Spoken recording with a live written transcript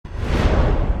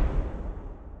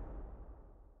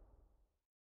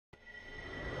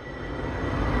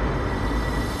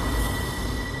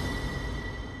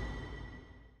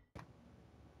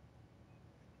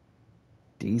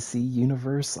DC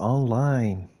Universe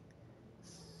Online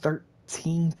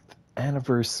 13th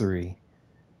anniversary.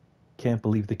 Can't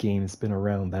believe the game's been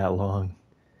around that long.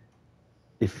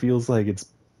 It feels like it's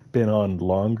been on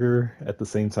longer at the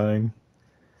same time.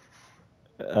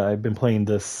 I've been playing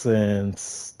this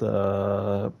since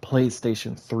the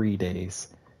PlayStation 3 days.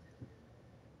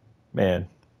 Man,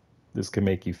 this can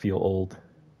make you feel old.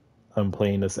 I'm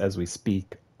playing this as we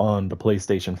speak on the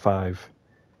PlayStation 5,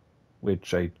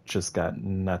 which I just got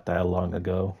not that long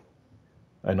ago.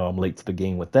 I know I'm late to the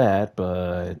game with that,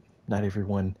 but not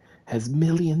everyone has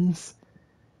millions.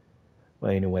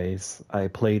 But anyways, I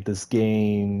played this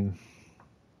game.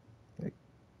 Like,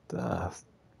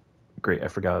 great, I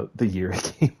forgot the year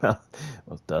it came out.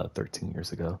 It was 13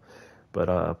 years ago.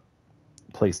 But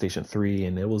PlayStation 3,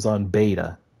 and it was on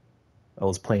beta. I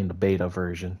was playing the beta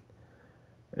version,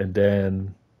 and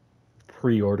then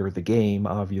pre-ordered the game,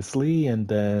 obviously, and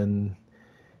then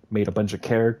made a bunch of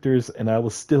characters, and I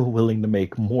was still willing to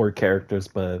make more characters,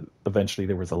 but eventually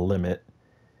there was a limit.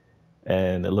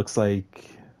 And it looks like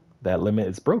that limit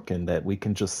is broken, that we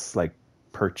can just like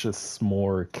purchase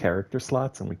more character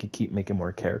slots and we can keep making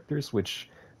more characters, which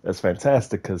is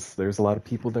fantastic because there's a lot of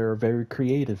people that are very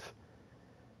creative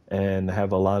and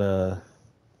have a lot of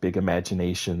big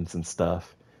imaginations and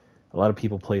stuff. A lot of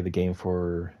people play the game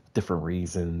for different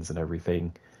reasons and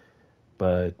everything,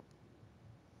 but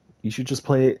you should just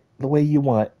play it the way you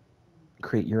want.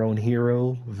 Create your own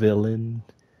hero, villain,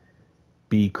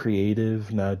 be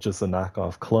creative, not just a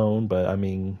knockoff clone, but I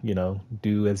mean,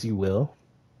 do as you will.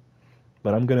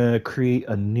 But I'm gonna create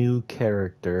a new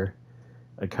character.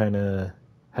 I kind of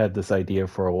had this idea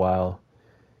for a while.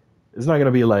 It's not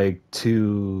gonna be like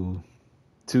too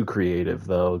creative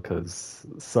though, because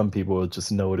some people will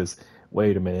just notice,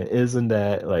 wait a minute, isn't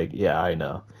that like, yeah, I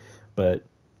know. But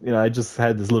I just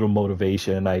had this little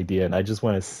motivation idea, and I just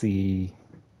want to see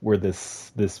where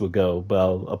this would go. But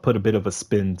I'll put a bit of a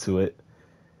spin to it.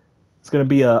 It's gonna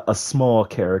be a small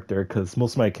character because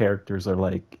most of my characters are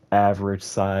like average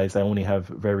size. I only have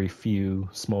very few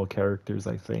small characters.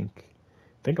 I think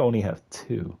I only have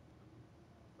two.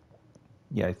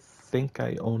 Yeah, I think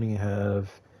I only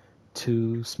have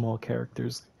two small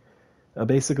characters.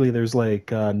 Basically, there's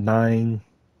like nine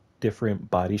different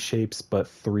body shapes, but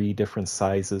three different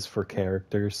sizes for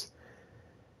characters,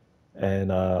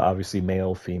 and obviously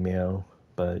male, female.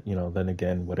 But then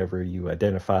again, whatever you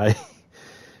identify,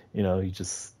 you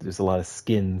just there's a lot of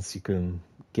skins you can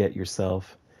get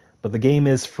yourself. But the game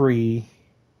is free.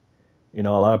 A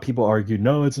lot of people argue,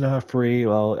 no, it's not free.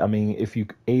 Well, I mean, if you're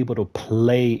able to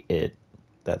play it,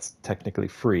 that's technically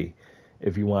free.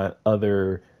 If you want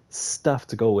other stuff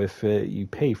to go with it, you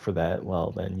pay for that.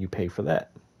 Well, then you pay for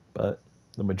that. But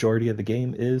the majority of the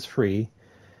game is free.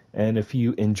 And if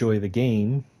you enjoy the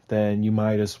game, then you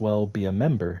might as well be a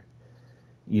member.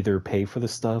 Either pay for the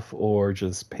stuff or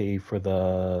just pay for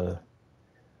the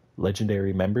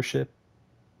legendary membership.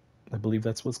 I believe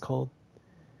that's what's called.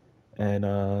 And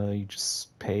you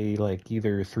just pay like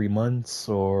either 3 months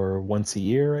or once a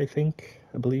year, I think.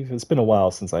 I believe it's been a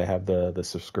while since I have the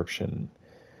subscription.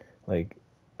 Like,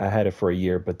 I had it for a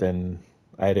year, but then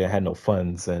had no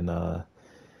funds, and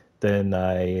then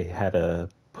I had to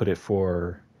put it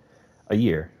for a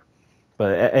year.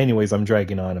 But anyways, I'm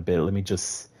dragging on a bit. Let me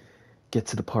just get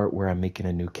to the part where I'm making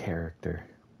a new character.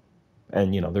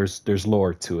 And there's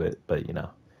lore to it, but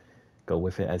go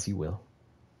with it as you will.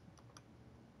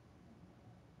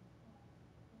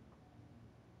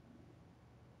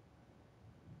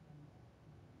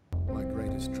 My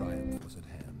greatest triumph was at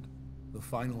hand. The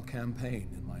final campaign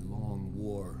in my long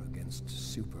war against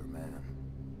Superman.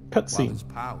 While Cutscene. his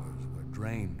powers were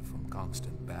drained from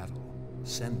constant battle,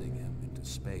 sending him into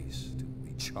space to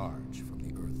recharge from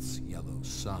the Earth's yellow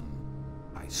sun,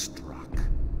 I struck.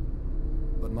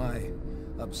 But my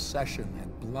obsession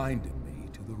had blinded me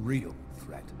to the real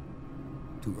threat,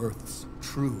 to Earth's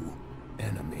true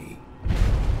enemy.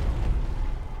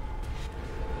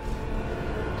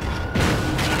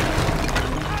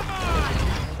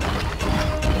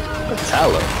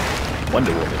 Metallo,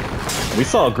 Wonder Woman. We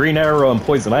saw Green Arrow and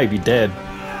Poison Ivy dead.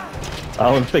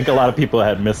 I don't think a lot of people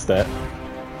had missed that.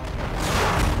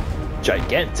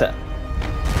 Giganta.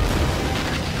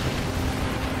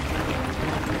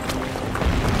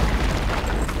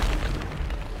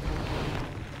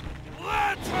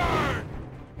 Lantern!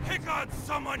 Pick on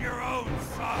someone your own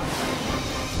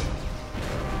size!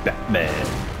 Batman.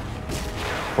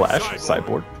 Flash,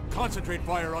 Cyborg. Concentrate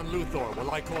fire on Luthor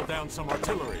while I call down some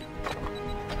artillery.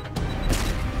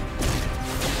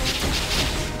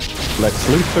 Lex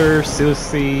Luthor,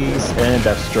 Silces, and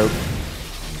Deathstroke.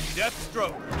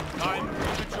 Deathstroke, time for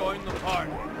you to join the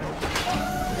party.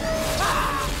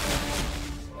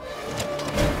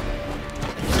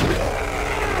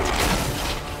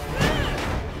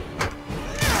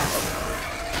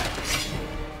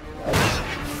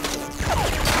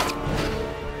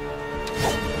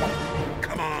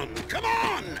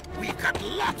 got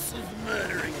lots of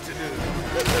murdering to do.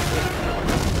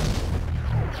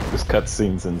 This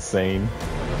cutscene's insane.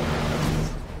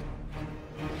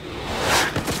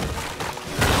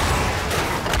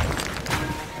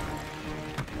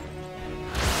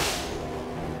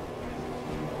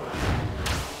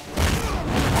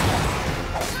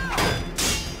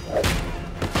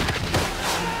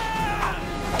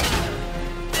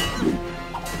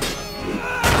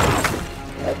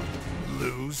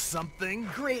 Something?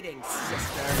 Greetings,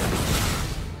 sister.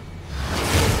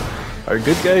 Our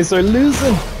good guys are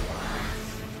losing.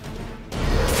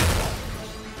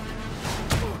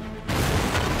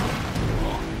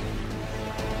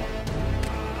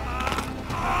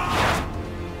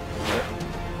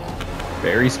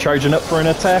 Barry's charging up for an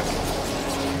attack.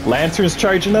 Lantern's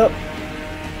charging up.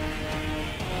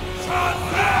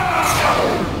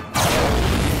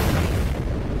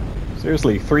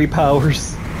 Seriously, 3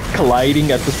 powers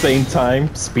colliding at the same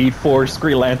time. Speed Force,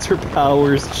 Green Lantern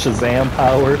powers, Shazam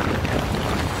power.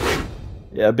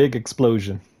 Yeah, big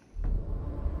explosion.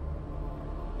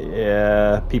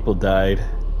 Yeah, people died.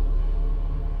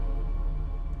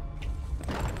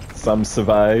 Some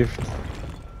survived.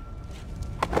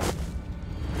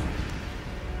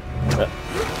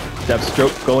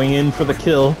 Deathstroke going in for the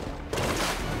kill.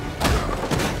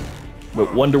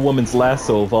 With Wonder Woman's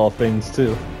lasso of all things,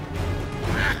 too.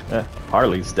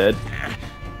 Harley's dead.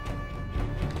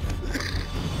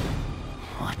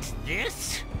 What's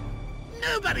this?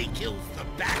 Nobody kills the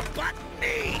bat but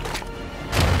me!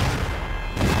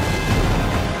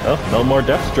 Oh, no more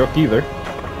Deathstroke either.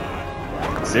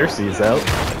 Circe is out.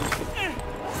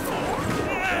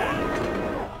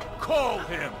 Call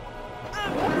him!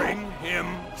 Bring him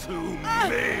to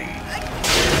me!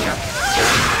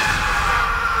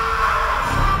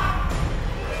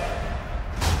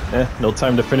 No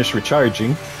time to finish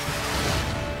recharging.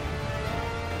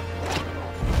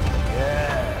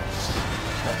 Yes!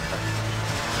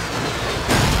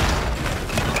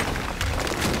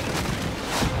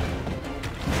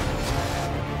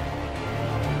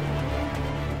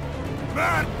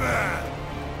 Madman!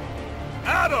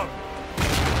 Adam!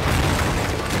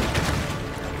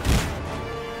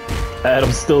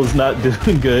 Adam still is not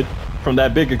doing good from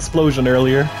that big explosion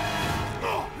earlier.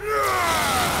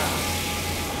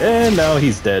 And now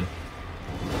he's dead.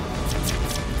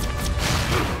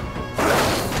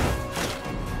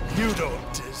 You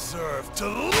don't deserve to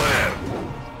live!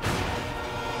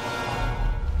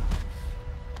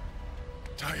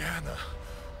 Diana.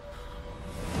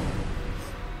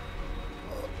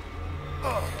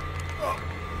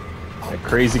 That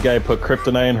crazy guy put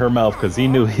kryptonite in her mouth because he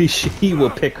knew he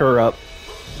would pick her up.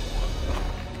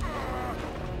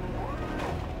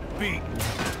 Beaten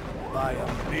by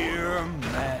a mere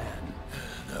man.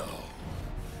 No.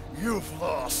 You've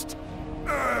lost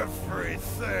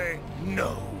everything.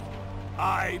 No.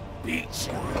 I beat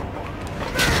you.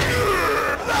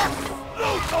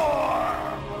 Luthor!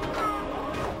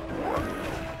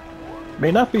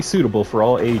 May not be suitable for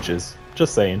all ages.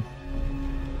 Just saying.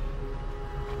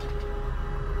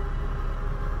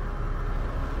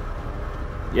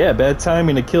 Yeah, bad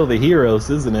timing to kill the heroes,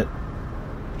 isn't it?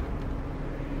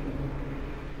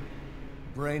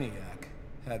 Brainiac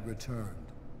had returned.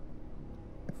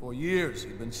 For years,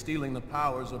 he'd been stealing the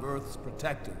powers of Earth's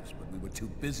protectors, but we were too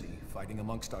busy fighting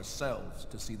amongst ourselves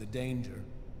to see the danger.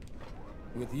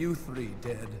 With you three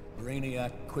dead,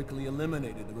 Brainiac quickly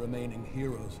eliminated the remaining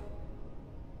heroes.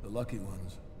 The lucky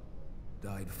ones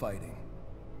died fighting.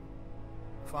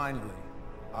 Finally,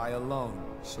 I alone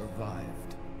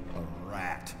survived. A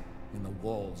rat in the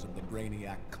walls of the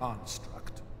Brainiac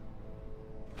construct.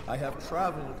 I have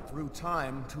traveled through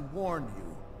time to warn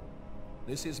you.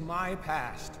 This is my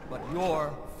past, but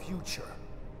your future.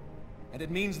 And it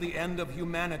means the end of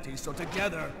humanity, so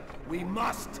together, we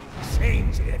must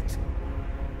change it.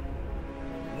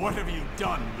 What have you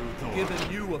done, Luthor?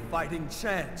 Given you a fighting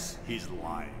chance. He's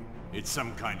lying. It's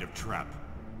some kind of trap.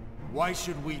 Why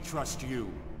should we trust you?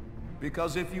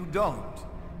 Because if you don't,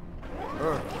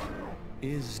 Earth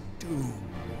is doomed.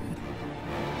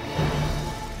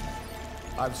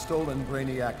 I've stolen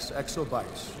Brainiac's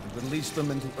exobytes and released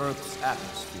them into Earth's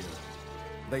atmosphere.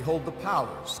 They hold the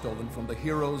powers stolen from the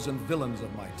heroes and villains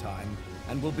of my time,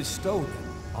 and will bestow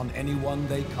them on anyone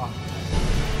they contact.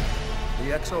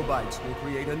 The exobytes will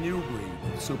create a new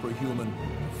breed of superhuman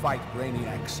to fight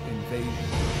Brainiac's invasion.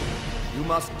 You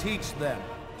must teach them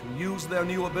to use their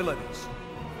new abilities,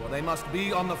 for they must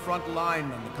be on the front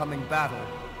line in the coming battle,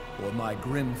 or my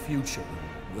grim future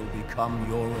will become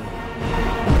your own.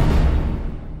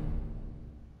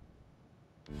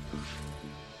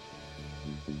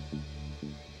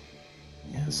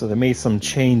 So they made some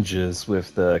changes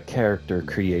with the character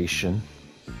creation.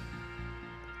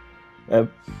 The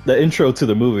intro to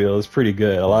the movie was pretty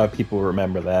good. A lot of people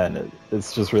remember that, and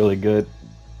it's just really good.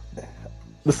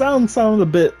 The sound sounded a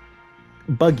bit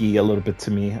buggy a little bit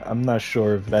to me. I'm not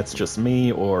sure if that's just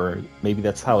me or maybe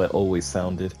that's how it always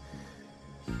sounded.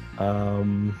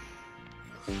 Yeah,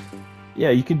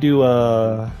 you can do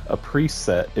a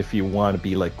preset if you want to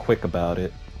be like quick about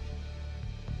it.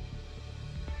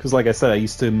 Because like I said, I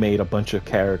used to made a bunch of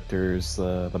characters.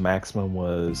 The maximum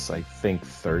was, I think,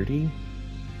 30.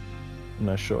 I'm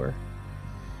not sure.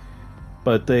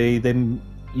 But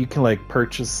you can like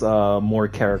purchase more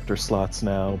character slots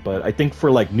now. But I think for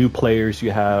like new players,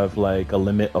 you have like a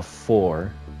limit of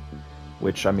 4.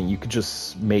 Which, I mean, you could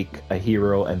just make a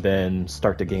hero and then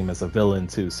start the game as a villain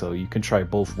too. So you can try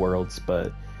both worlds.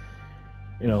 But,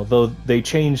 you know, though they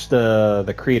changed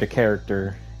the create a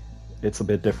character, it's a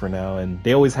bit different now, and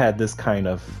they always had this kind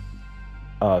of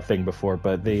thing before,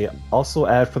 but they also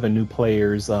add for the new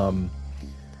players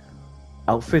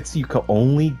outfits you could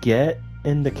only get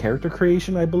in the character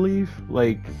creation, I believe.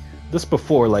 Like this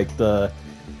before, like the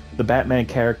Batman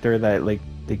character that like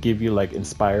they give you like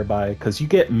inspired by, because you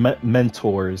get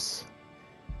mentors,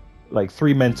 like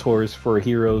 3 mentors for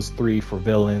heroes, 3 for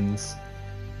villains.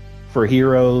 For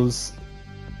heroes,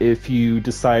 if you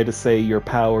decide to say your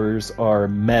powers are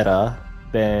meta,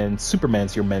 then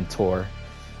Superman's your mentor.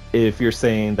 If you're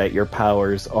saying that your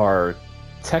powers are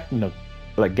technical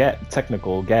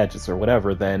gadgets or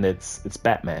whatever, then it's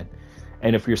Batman.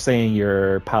 And if you're saying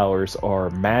your powers are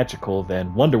magical,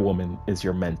 then Wonder Woman is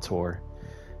your mentor.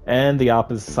 And the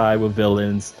opposite side with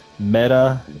villains,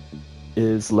 meta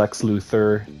is Lex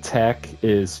Luthor, tech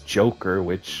is Joker,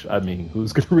 which, I mean,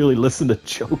 who's gonna really listen to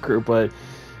Joker? But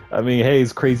I mean, hey,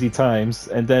 it's crazy times.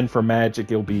 And then for magic,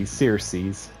 it'll be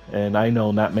Circes. And I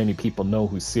know not many people know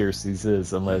who Circes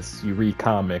is unless you read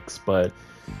comics, but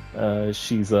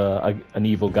she's an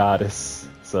evil goddess.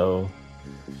 So,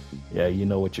 yeah, you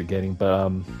know what you're getting.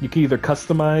 But you can either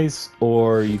customize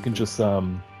or you can just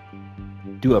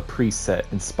do a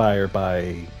preset inspired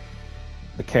by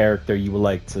the character you would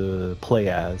like to play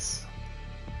as.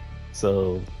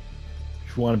 So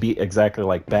if you want to be exactly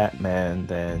like Batman,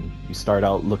 then you start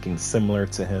out looking similar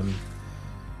to him.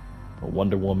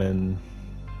 Wonder Woman,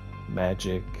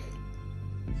 magic.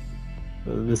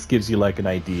 This gives you like an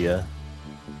idea.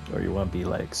 Or you want to be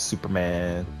like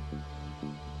Superman.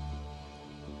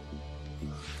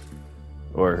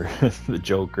 Or the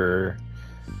Joker.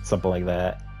 Something like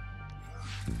that.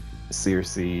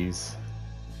 Circes.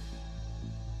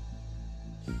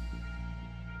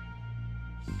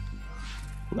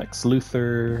 Lex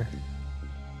Luthor,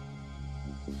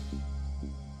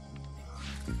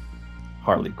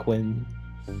 Harley Quinn.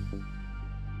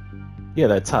 Yeah,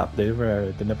 that top. They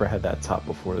never had that top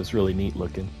before. It was really neat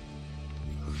looking.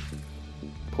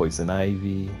 Poison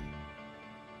Ivy.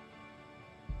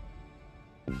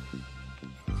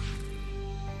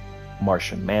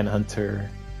 Martian Manhunter.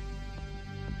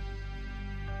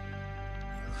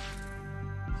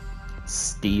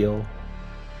 Steel.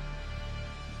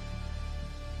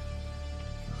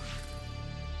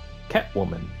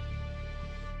 Catwoman.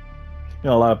 You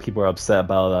know, a lot of people are upset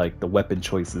about like the weapon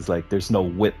choices. Like, there's no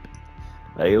whip.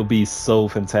 Like, it would be so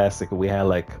fantastic if we had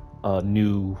like a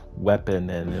new weapon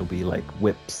and it'll be like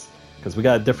whips. Because we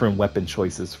got different weapon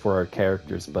choices for our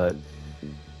characters, but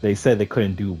they said they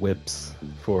couldn't do whips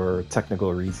for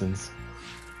technical reasons.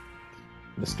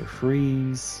 Mr.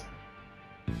 Freeze.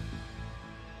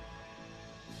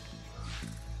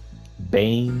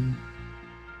 Bane.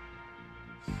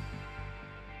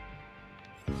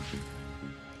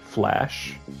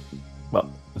 Flash.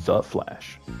 Well, the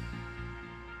Flash.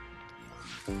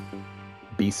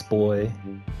 Beast Boy.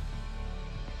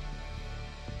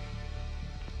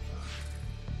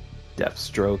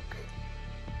 Deathstroke.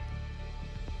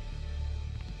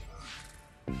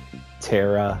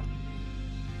 Terra.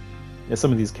 Yeah,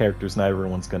 some of these characters not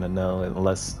everyone's gonna know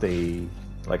unless they,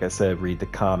 like I said, read the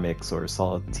comics or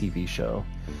saw a TV show.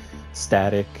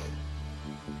 Static.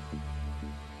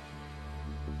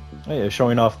 Oh yeah,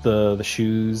 showing off the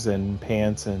shoes and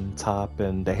pants and top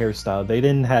and the hairstyle. They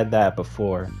didn't have that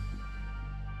before.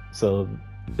 So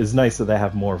it's nice that they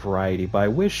have more variety. But I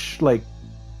wish, like,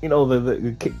 you know,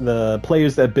 the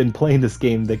players that have been playing this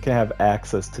game, they can have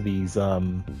access to these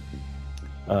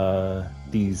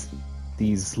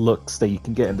looks that you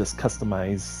can get in this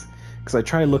customized. Because I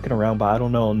tried looking around, but I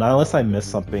don't know. Not unless I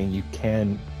missed something, you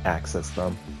can access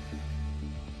them.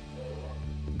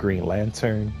 Green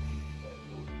Lantern.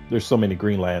 There's so many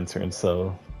Green Lanterns,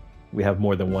 so we have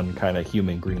more than one kind of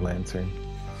human Green Lantern.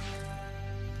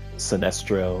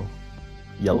 Sinestro.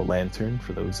 Yellow Lantern,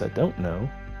 for those that don't know.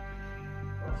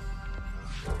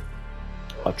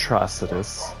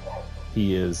 Atrocitus,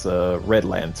 he is a Red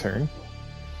Lantern.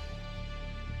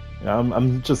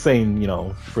 I'm just saying, you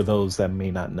know, for those that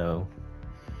may not know.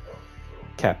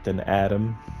 Captain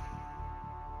Atom,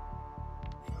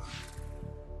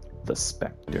 the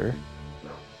Spectre,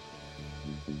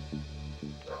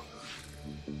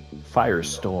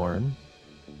 Firestorm,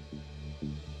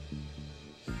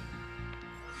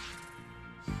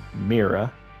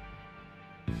 Mira,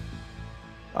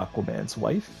 Aquaman's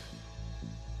wife.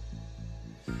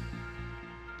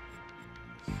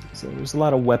 So there's a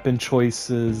lot of weapon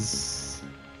choices,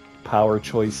 power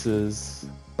choices,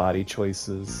 body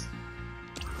choices.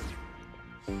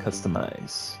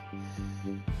 Customize.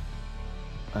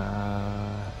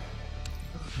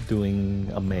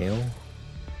 Doing a male.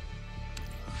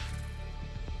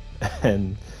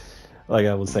 And like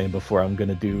I was saying before, I'm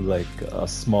gonna do like a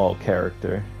small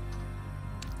character.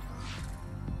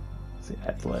 Let's see,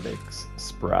 athletics,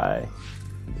 spry,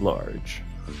 large.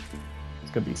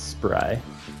 It's gonna be spry.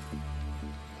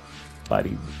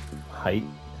 Body height,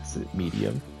 is it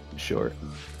medium, short,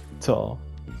 tall?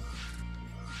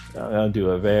 I'm gonna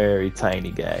do a very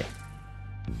tiny guy.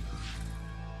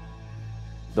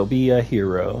 There'll be a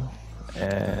hero,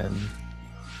 and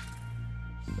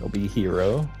there'll be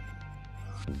hero.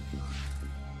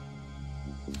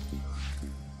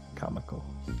 Comical.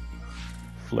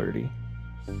 Flirty.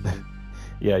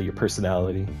 Yeah, your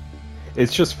personality.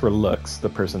 It's just for looks, the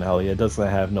personality. It doesn't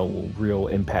have no real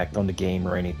impact on the game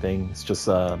or anything. It's just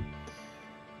a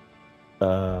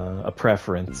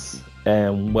preference.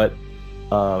 And what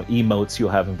emotes you'll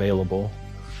have available.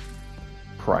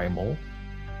 Primal.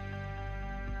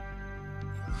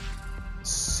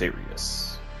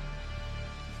 Serious.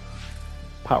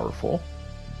 Powerful.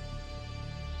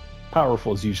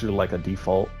 Powerful is usually like a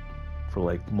default for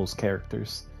like most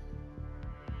characters.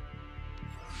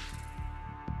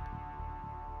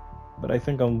 But I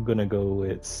think I'm gonna go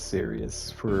with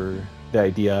serious for the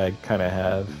idea I kind of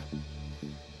have.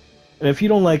 And if you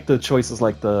don't like the choices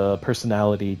like the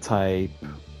personality type,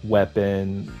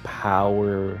 weapon,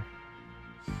 power,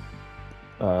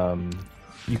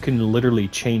 you can literally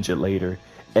change it later,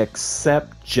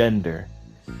 except gender.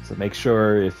 So make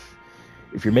sure if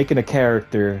you're making a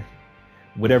character,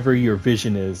 whatever your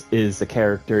vision is the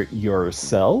character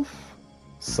yourself,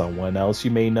 someone else you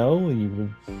may know and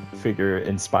you figure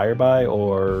inspired by,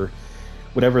 or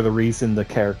whatever the reason the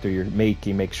character you're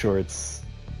making, make sure it's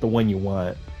the one you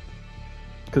want.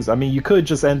 Because I mean, you could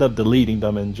just end up deleting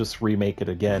them and just remake it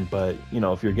again, but you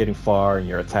know, if you're getting far and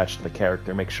you're attached to the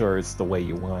character, make sure it's the way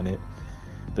you want it.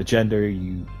 The gender,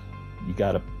 you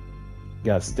gotta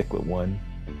stick with one.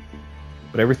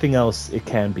 But everything else, it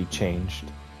can be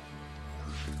changed.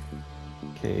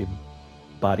 Okay,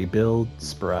 body build,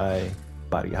 spry,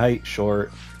 body height,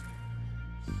 short.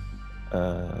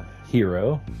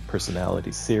 Hero,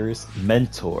 personality, serious.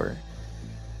 Mentor.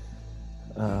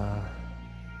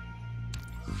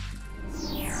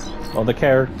 Well, the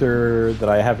character that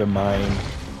I have in mind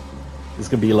is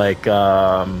gonna be like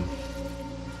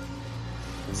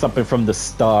something from the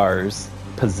stars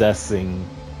possessing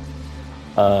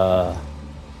a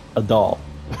doll.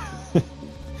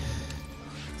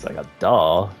 It's like a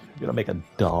doll. You're gonna make a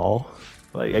doll.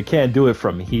 Like I can't do it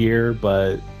from here,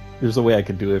 but there's a way I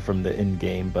could do it from the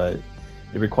in-game, but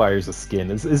it requires a skin.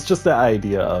 It's just the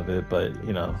idea of it, but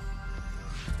you know.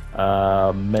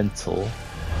 Mental.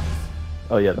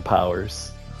 Oh yeah, the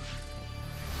powers.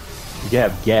 You can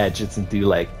have gadgets and do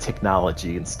like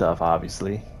technology and stuff,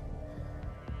 obviously.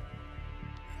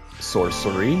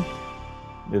 Sorcery.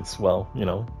 It's, well, you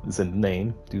know, it's in the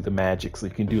name. Do the magic. So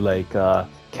you can do like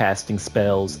casting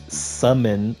spells,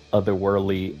 summon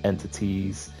otherworldly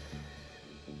entities,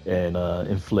 and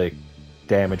inflict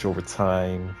damage over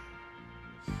time.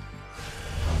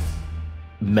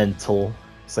 Mental.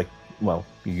 It's like, well,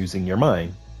 you're using your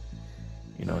mind.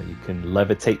 You know, you can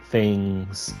levitate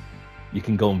things. You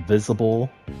can go invisible.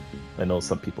 I know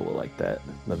some people will like that.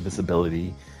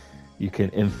 Invisibility. You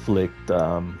can inflict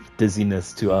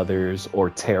dizziness to others or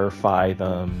terrify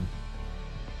them.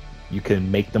 You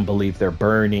can make them believe they're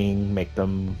burning, make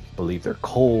them believe they're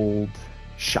cold,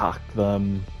 shock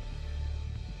them.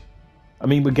 I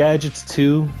mean, with gadgets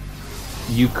too,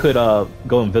 you could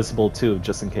go invisible too,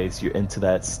 just in case you're into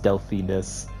that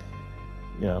stealthiness.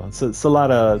 You know, it's a lot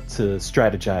to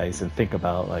strategize and think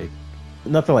about. Like,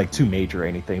 nothing like too major or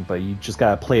anything, but you just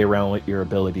gotta play around with your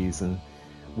abilities and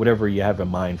whatever you have in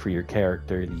mind for your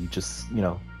character, you just, you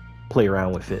know, play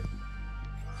around with it.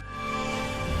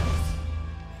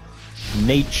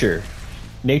 Nature.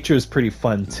 Nature is pretty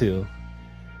fun too.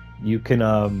 You can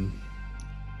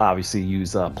obviously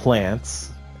use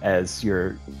plants as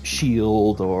your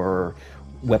shield or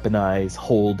weaponize,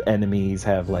 hold enemies,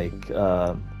 have like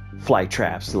fly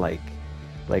traps, like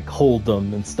hold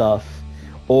them and stuff.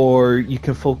 Or you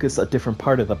can focus a different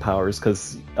part of the powers,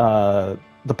 because the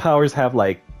powers have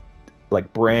like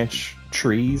branch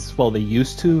trees. Well, they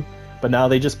used to, but now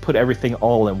they just put everything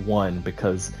all in one,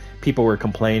 because people were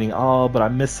complaining, oh, but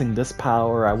I'm missing this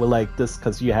power, I would like this,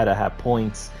 because you had to have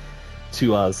points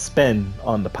to spend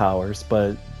on the powers.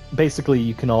 But basically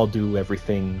you can all do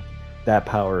everything that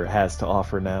power has to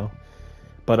offer now.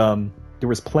 But there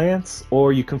was plants,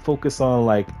 or you can focus on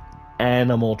like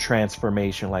animal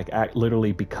transformation, like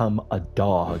literally become a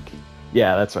dog.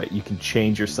 Yeah, that's right, you can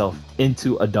change yourself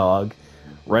into a dog,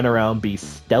 run around, be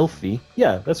stealthy.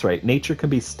 Yeah, that's right, nature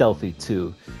can be stealthy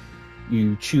too.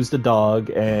 You choose the dog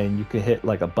and you can hit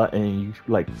like a button and you,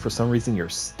 like, for some reason you're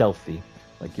stealthy,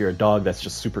 like you're a dog that's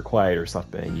just super quiet or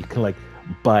something, and you can like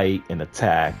bite and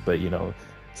attack. But you know,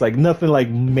 it's like nothing like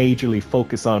majorly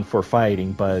focus on for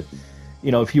fighting, but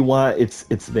you know, if you want,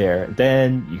 it's there.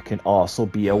 Then you can also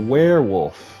be a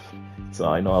werewolf. So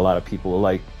I know a lot of people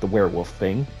like the werewolf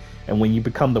thing, and when you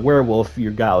become the werewolf,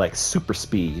 you got like super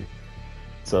speed.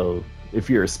 So if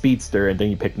you're a speedster and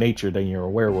then you pick nature, then you're a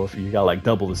werewolf, you got like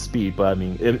double the speed. But I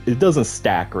mean, it doesn't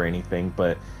stack or anything.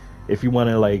 But if you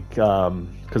want to like,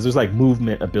 because there's like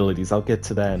movement abilities, I'll get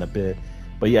to that in a bit.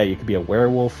 But yeah, you could be a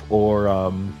werewolf, or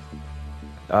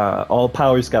all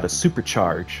powers got a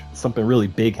supercharge. Something really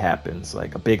big happens,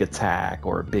 like a big attack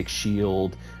or a big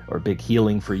shield or big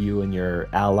healing for you and your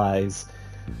allies.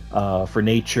 For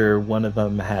nature, one of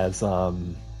them has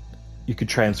you could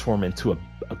transform into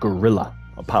a gorilla,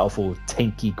 a powerful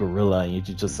tanky gorilla, and you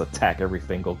just attack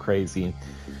everything, go crazy,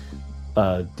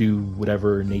 do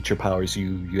whatever nature powers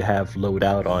you have load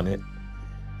out on it.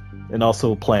 And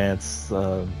also plants,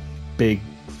 big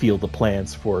field of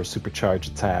plants for a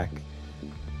supercharged attack.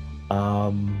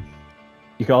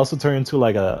 You can also turn into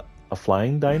like a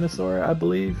flying dinosaur, I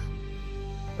believe.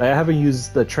 I haven't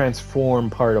used the transform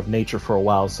part of nature for a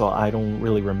while, so I don't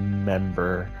really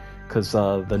remember, because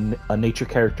a nature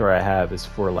character I have is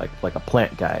for like a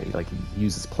plant guy, like he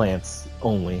uses plants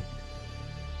only.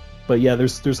 But yeah,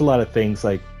 there's a lot of things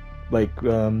like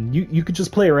you could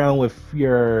just play around with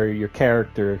your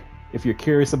character. If you're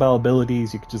curious about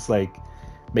abilities, you could just like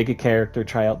make a character,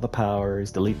 try out the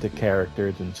powers, delete the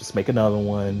character, then just make another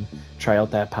one, try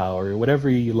out that power, whatever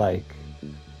you like.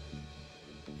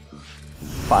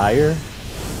 Fire?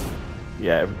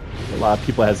 Yeah, a lot of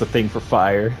people has a thing for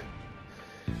fire.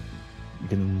 You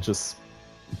can just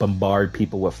bombard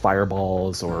people with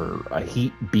fireballs or a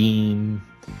heat beam,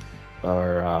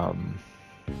 or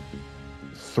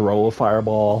throw a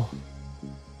fireball,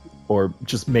 or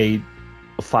just made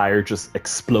a fire just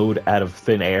explode out of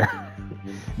thin air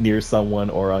near someone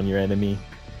or on your enemy.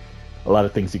 A lot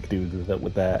of things you could do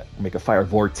with that. Make a fire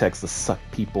vortex to suck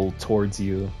people towards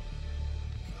you.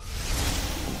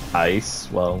 Ice,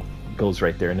 well, goes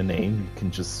right there in the name. You can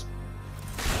just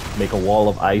make a wall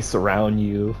of ice around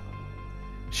you,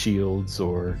 shields,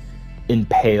 or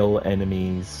impale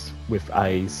enemies with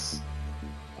ice.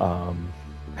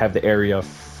 Have the area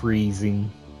freezing.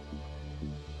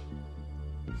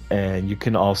 And you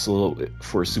can also,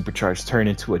 for supercharge, turn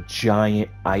into a giant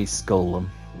ice golem,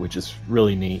 which is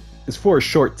really neat. It's for a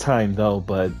short time though,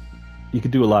 but you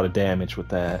can do a lot of damage with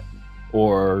that.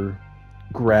 Or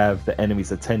grab the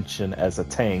enemy's attention as a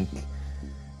tank.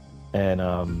 And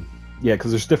yeah,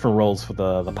 because there's different roles for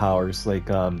the powers. Like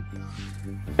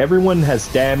everyone has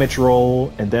damage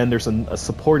role, and then there's a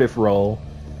supportive role.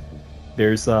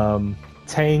 There's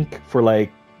tank for like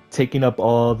taking up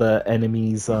all the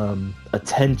enemy's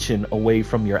attention away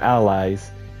from your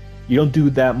allies. You don't do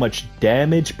that much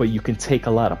damage, but you can take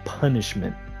a lot of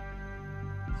punishment.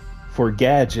 For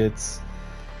gadgets,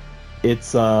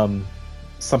 it's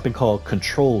something called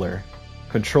controller.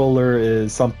 Controller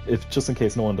is if just in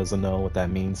case no one doesn't know what that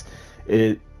means,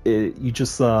 you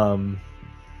just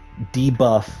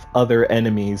debuff other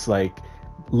enemies, like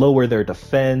lower their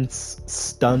defense,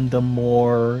 stun them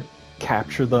more,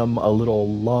 capture them a little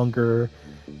longer,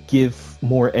 give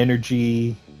more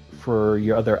energy for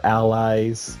your other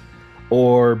allies,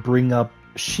 or bring up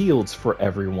shields for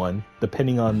everyone,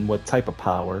 depending on what type of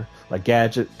power. Like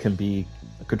gadget can be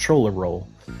a controller role.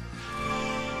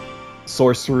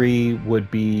 Sorcery would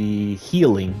be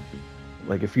healing.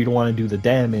 Like if you don't want to do the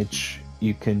damage,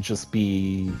 you can just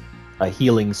be a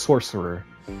healing sorcerer,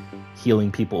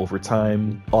 healing people over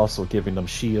time, also giving them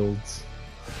shields.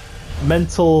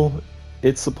 Mental,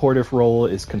 its supportive role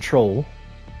is control.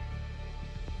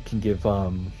 You can give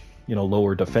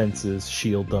lower defenses,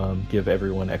 shield them, give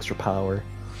everyone extra power.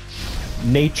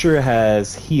 Nature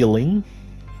has healing.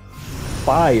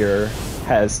 Fire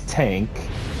has tank.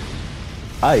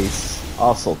 Ice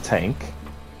also tank.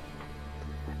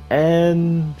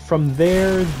 And from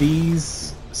there,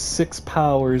 these 6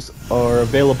 powers are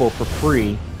available for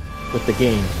free with the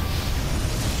game.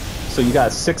 So you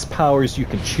got 6 powers you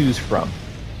can choose from.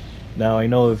 Now I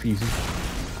know if you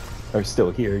are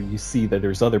still here, you see that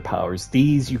there's other powers.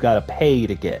 These you gotta pay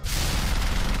to get.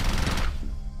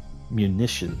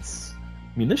 Munitions.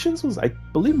 I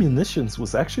believe munitions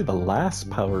was actually the last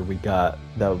power we got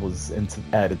that was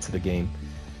added to the game.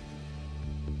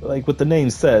 Like what the name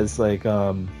says, like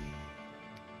you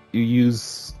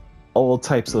use all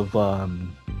types of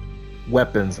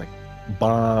weapons like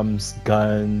bombs,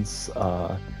 guns,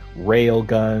 rail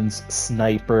guns,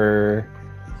 sniper,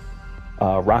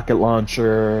 rocket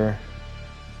launcher,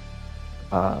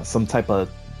 some type of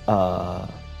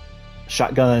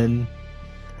shotgun,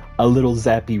 a little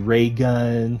zappy ray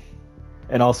gun,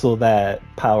 and also that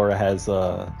power has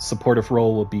a supportive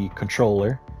role will be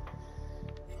controller,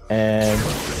 and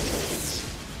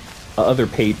other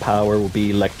paid power will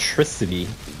be electricity.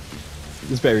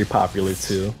 It's very popular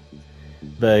too.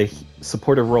 The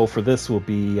supportive role for this will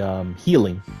be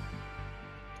healing,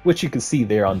 which you can see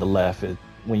there on the left.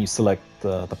 When you select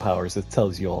the powers, it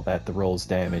tells you all that, the roles,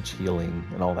 damage, healing,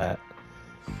 and all that.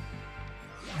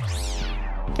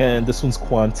 And this one's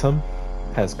Quantum,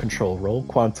 has control role.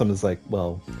 Quantum is like,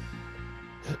 well,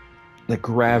 like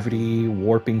gravity,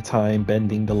 warping time,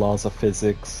 bending the laws of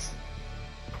physics.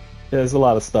 There's a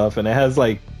lot of stuff, and it has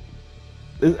like,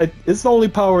 it's the only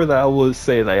power that I would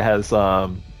say that it has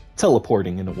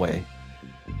teleporting in a way.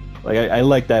 Like I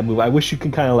like that move. I wish you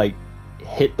could kind of like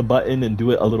hit the button and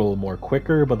do it a little more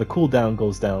quicker, but the cooldown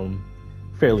goes down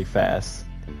fairly fast.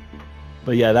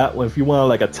 But yeah, that one, if you want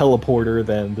like a teleporter,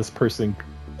 then this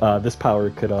power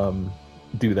could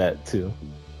do that too.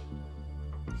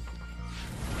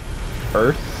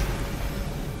 Earth,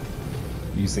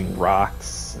 using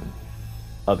rocks and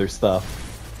other stuff.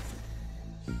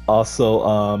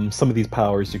 Also, some of these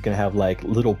powers you can have like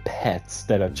little pets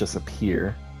that just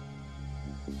appear.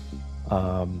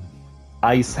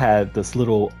 Ice had this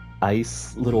little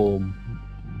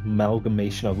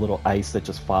amalgamation of little ice that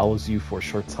just follows you for a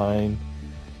short time.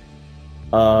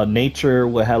 Nature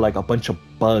will have like a bunch of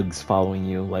bugs following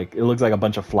you, like it looks like a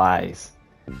bunch of flies.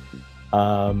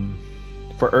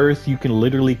 For Earth, you can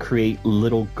literally create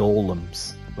little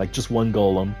golems, like just one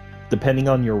golem. Depending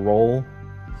on your role,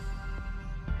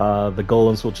 the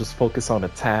golems will just focus on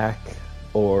attack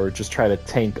or just try to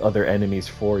tank other enemies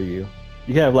for you.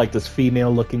 You can have like this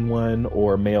female looking one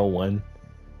or male one.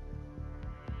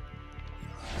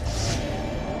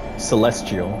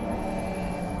 Celestial.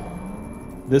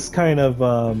 This kind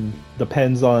of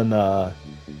depends on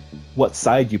what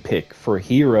side you pick. For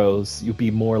heroes, you'll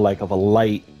be more like of a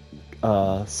light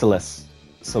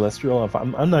celestial.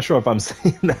 I'm not sure if I'm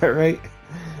saying that right.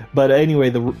 But anyway,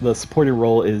 the supporting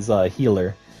role is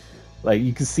healer. Like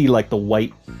you can see like the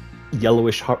white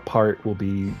yellowish part will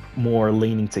be more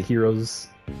leaning to heroes,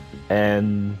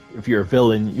 and if you're a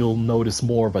villain you'll notice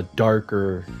more of a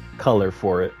darker color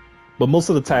for it. But most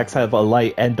of the attacks have a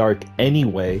light and dark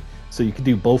anyway, so you can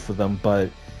do both of them. But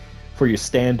for your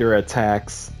standard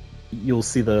attacks, you'll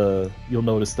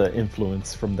notice the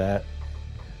influence from that.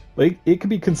 Like it could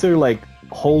be considered like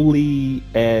holy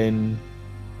and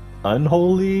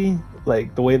unholy,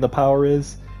 like the way the power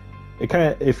is. It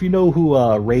kind of, if you know who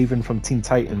Raven from Teen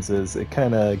Titans is, it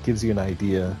kind of gives you an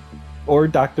idea. Or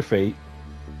Dr. Fate.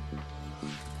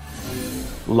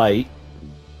 Light.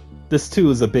 This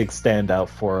too is a big standout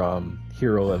for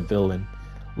hero and villain.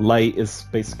 Light is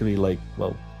basically like,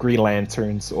 well, Green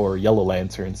Lanterns or Yellow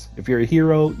Lanterns. If you're a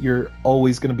hero, you're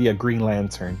always going to be a Green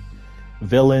Lantern.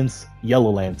 Villains,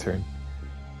 Yellow Lantern.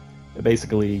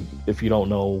 Basically, if you don't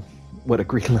know what a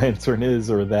Green Lantern is,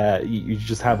 or that you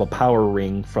just have a power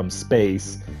ring from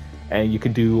space and you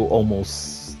can do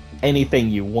almost anything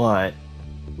you want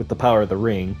with the power of the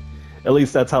ring. At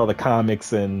least that's how the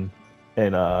comics and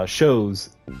shows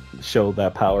show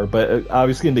that power. But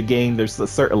obviously in the game there's a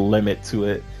certain limit to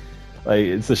it. Like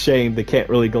it's a shame they can't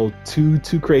really go too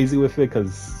crazy with it,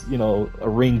 because a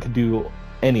ring can do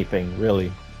anything,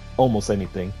 really, almost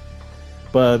anything.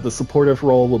 But the supportive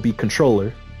role will be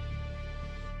controller.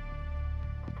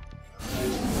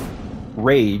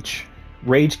 Rage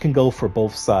can go for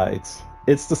both sides.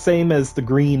 It's the same as the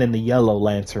green and the yellow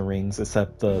lantern rings,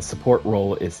 except the support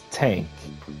role is tank.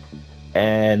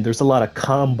 And there's a lot of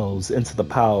combos into the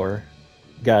power.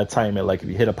 You gotta time it, like if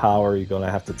you hit a power, you're gonna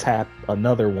have to tap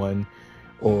another one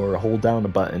or hold down a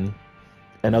button.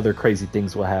 and other crazy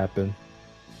things will happen.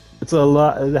 It's a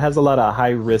lot. It has a lot of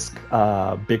high risk,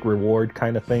 big reward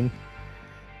kind of thing.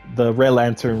 The Red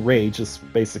Lantern Rage is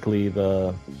basically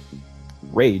the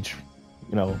rage.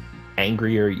 You know,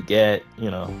 angrier you get.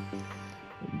 You know,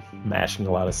 mashing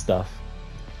a lot of stuff.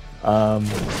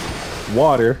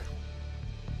 Water.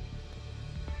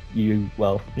 You're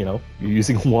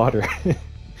using water.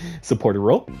 Supported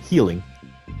role, healing.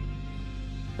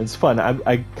 It's fun.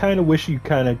 I kind of wish you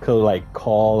kind of could like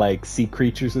call like sea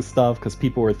creatures and stuff, because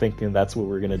people were thinking that's what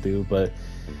we're gonna do, but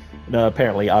no,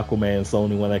 apparently Aquaman's the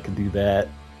only one that can do that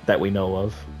we know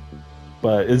of.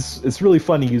 But it's really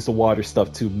fun to use the water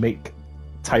stuff to make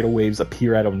tidal waves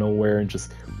appear out of nowhere and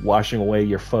just washing away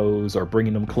your foes or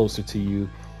bringing them closer to you.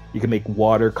 You can make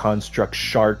water construct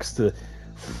sharks to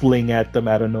fling at them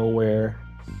out of nowhere.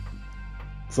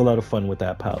 It's a lot of fun with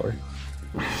that power.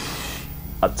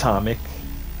 Atomic.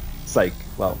 It's like,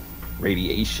 well,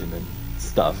 radiation and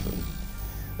stuff. And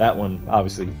that one,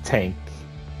 obviously, tank.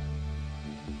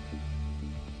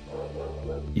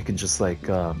 You can just like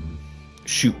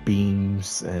shoot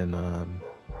beams, and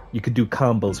you can do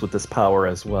combos with this power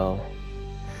as well.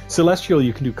 Celestial,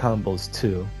 you can do combos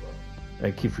too.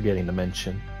 I keep forgetting to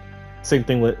mention. Same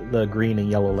thing with the green and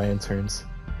yellow lanterns.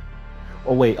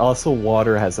 Oh wait, also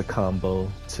water has a combo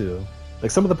too.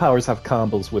 Like some of the powers have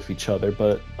combos with each other,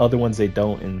 but other ones they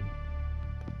don't.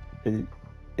 And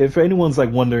if anyone's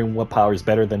like wondering what power is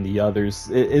better than the others,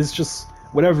 it's just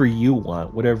whatever you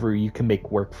want, whatever you can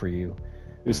make work for you.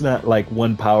 There's not like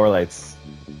one power that's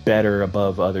better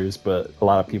above others, but a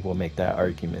lot of people make that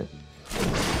argument.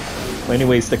 But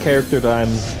anyways, the character that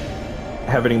I'm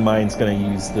having in mind is gonna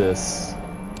use this.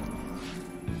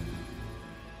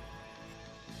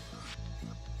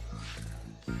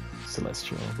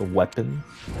 Celestial, the weapon.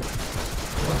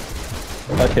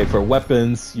 Okay, for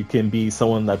weapons, you can be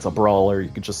someone that's a brawler. You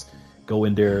can just go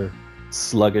in there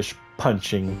sluggish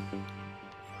punching,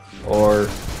 or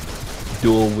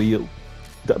dual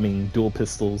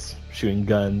pistols, shooting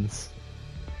guns,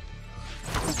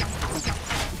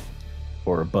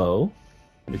 or a bow,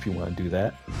 if you want to do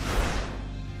that.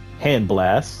 Hand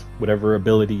blast, whatever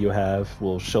ability you have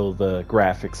will show the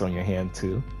graphics on your hand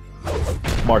too.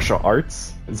 Martial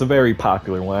arts is a very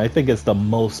popular one. I think it's the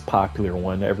most popular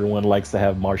one. Everyone likes to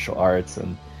have martial arts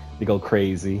and they go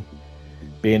crazy.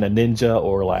 Being a ninja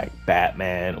or like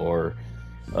Batman or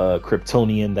a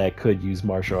Kryptonian that could use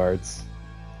martial arts.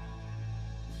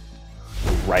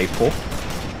 Rifle.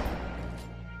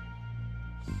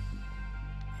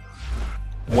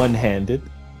 One-handed.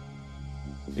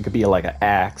 It could be like an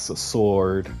axe, a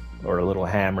sword, or a little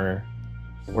hammer,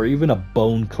 or even a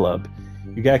bone club.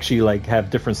 You can actually like have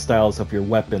different styles of your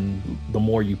weapon the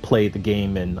more you play the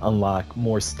game and unlock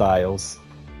more styles.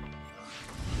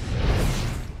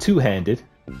 Two-handed.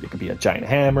 It could be a giant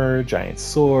hammer, giant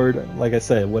sword. Like I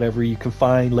said, whatever you can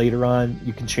find later on,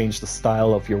 you can change the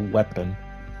style of your weapon.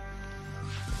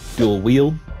 Dual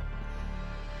wield.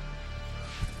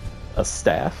 A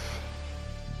staff.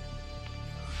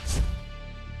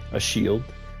 A shield.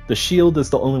 The shield is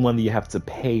the only one that you have to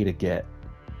pay to get.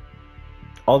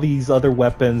 All these other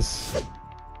weapons,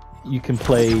 you can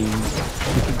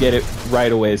get it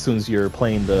right away as soon as you're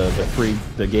playing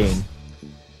the game.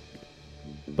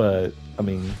 But I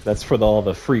mean, that's for all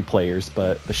the free players.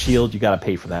 But the shield, you gotta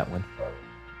pay for that one.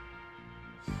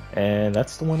 And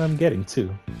that's the one I'm getting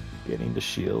too. Getting the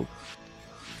shield.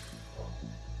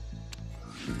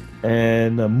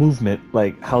 And movement,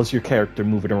 like how's your character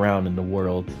moving around in the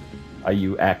world? Are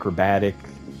you acrobatic?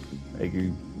 Like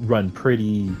you run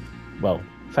pretty well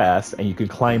fast, and you can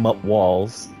climb up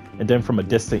walls, and then from a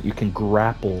distance you can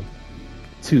grapple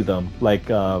to them, like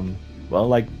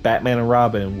like Batman and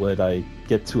Robin would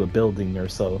get to a building or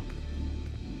so,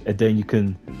 and then you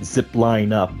can zip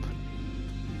line up,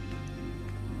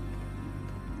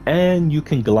 and you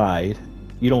can glide.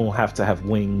 You don't have to have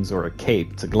wings or a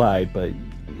cape to glide, but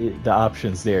the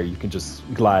option's there. You can just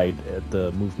glide at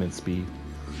the movement speed.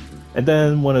 And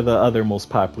then one of the other most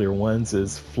popular ones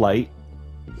is flight.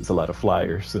 There's a lot of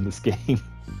flyers in this game.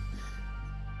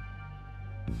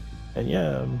 And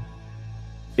yeah,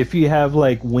 if you have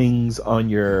like wings on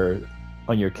your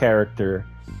character,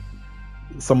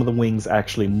 some of the wings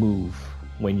actually move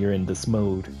when you're in this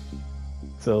mode.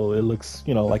 So it looks,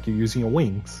 like you're using your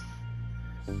wings.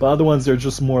 But other ones are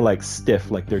just more like stiff,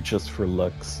 like they're just for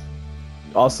looks.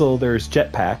 Also, there's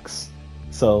jetpacks,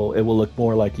 so it will look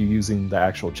more like you're using the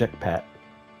actual jetpack.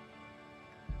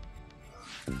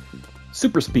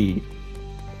 Super speed.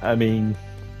 I mean,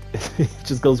 it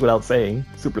just goes without saying.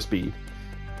 Super speed.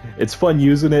 It's fun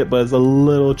using it, but it's a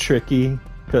little tricky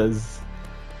because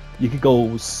you could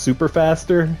go super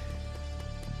faster,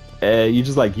 And you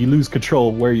just like you lose control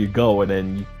of where you go, and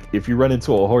then if you run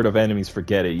into a horde of enemies,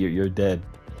 forget it. You're dead.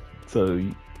 So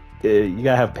you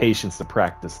gotta have patience to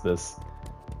practice this.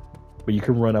 But you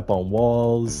can run up on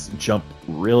walls, jump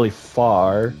really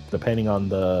far, depending on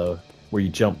where you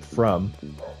jump from.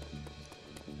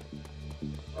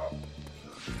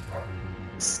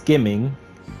 Skimming,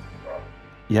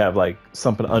 you have like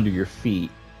something under your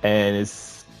feet, and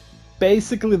it's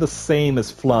basically the same as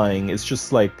flying. It's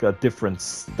just like a different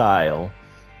style.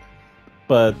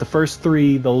 But the first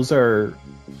three, those are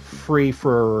free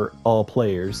for all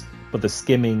players, but the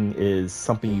skimming is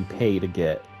something you pay to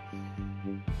get.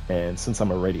 And since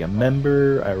I'm already a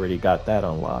member, I already got that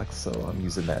unlocked, so I'm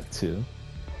using that too.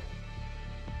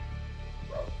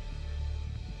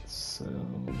 So,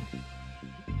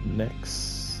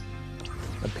 next,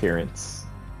 appearance.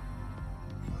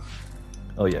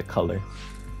 Oh yeah, color.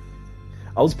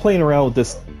 I was playing around with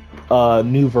this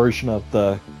new version of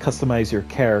the customize your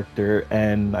character,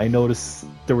 and I noticed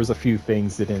there was a few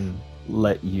things that didn't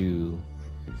let you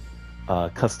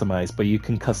customize, but you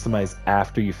can customize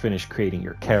after you finish creating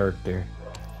your character.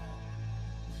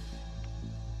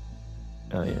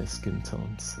 Oh yeah, skin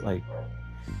tones. Like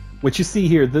what you see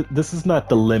here, this is not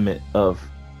the limit of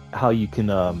how you can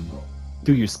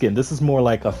do your skin. This is more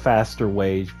like a faster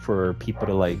way for people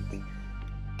to like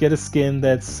get a skin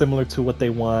that's similar to what they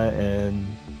want, and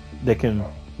they can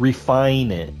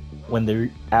refine it when they're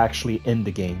actually in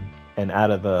the game and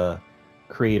out of the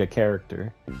create a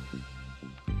character.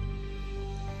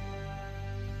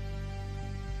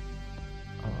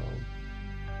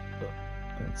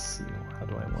 Let's see, how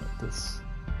do I want this?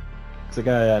 Because I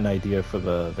got an idea for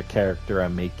the character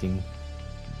I'm making.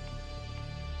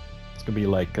 It's gonna be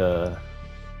like an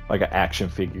action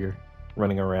figure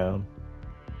running around,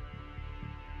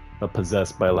 but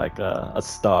possessed by like a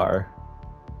star.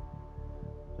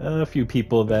 A few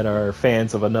people that are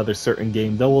fans of another certain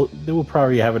game, they will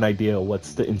probably have an idea of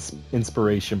what's the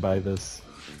inspiration by this.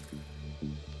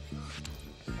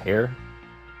 Hair?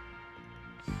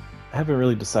 I haven't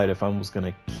really decided if I was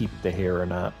gonna keep the hair or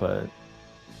not, but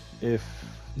if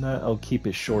not, I'll keep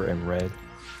it short and red.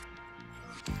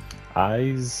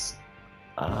 Eyes,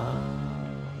 I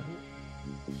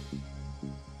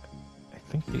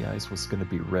think the eyes was gonna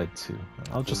be red too.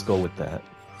 I'll just go with that.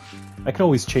 I can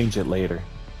always change it later.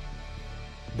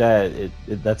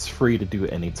 That's free to do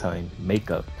anytime.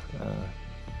 Makeup,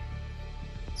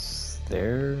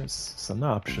 there's an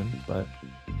option, but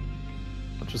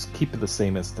I'll just keep it the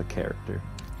same as the character.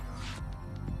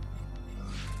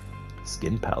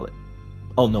 Skin palette.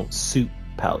 Oh no, suit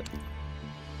palette.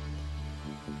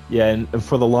 Yeah, and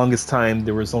for the longest time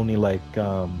there was only like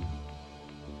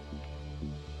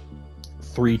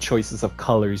 3 choices of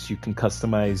colors you can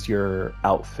customize your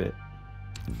outfit.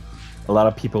 A lot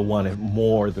of people wanted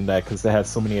more than that because they had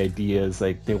so many ideas.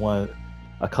 Like they want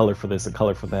a color for this, a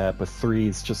color for that, but 3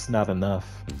 is just not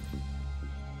enough.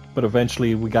 But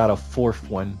eventually we got a 4th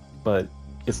one, but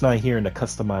it's not here in the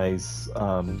customize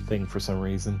thing for some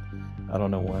reason. I don't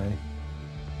know why.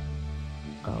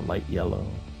 Light yellow.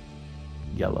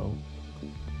 Yellow.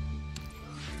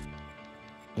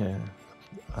 Yeah.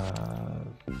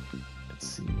 Let's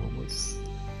see, what was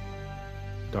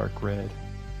dark red,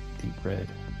 deep red.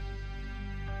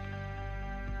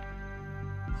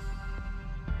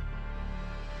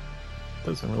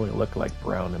 Doesn't really look like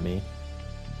brown to me.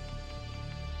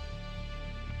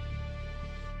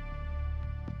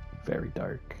 Very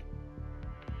dark.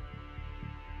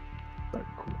 Dark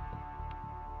cool.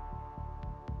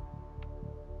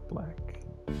 Black.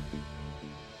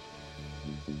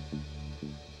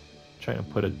 Trying to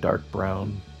put a dark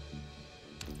brown.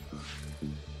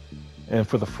 And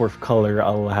for the 4th color,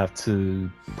 I'll have to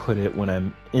put it when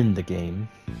I'm in the game.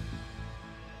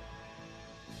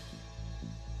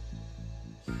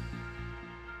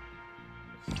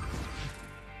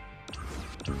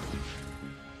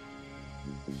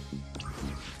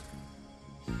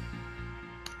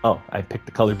 Oh, I picked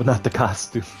the color, but not the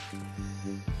costume.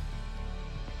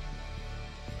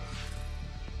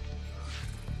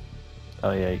 Oh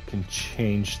yeah, you can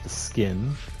change the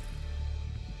skin.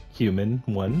 Human,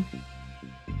 1.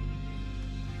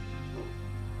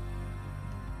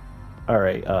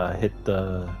 Alright, hit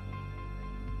the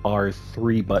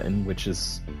R3 button, which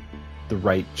is the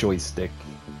right joystick.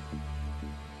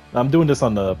 I'm doing this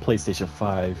on the PlayStation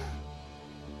 5.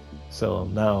 So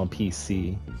now on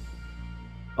PC.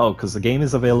 Oh, because the game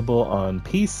is available on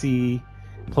PC,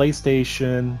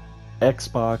 PlayStation,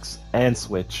 Xbox, and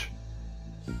Switch.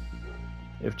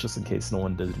 If just in case no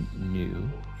one knew.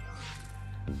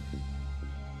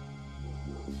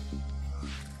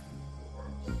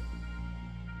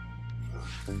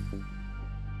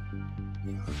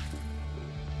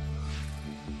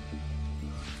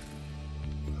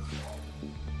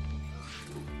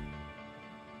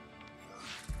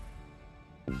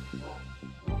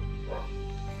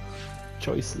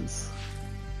 Choices.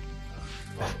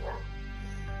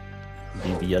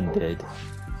 Be the undead.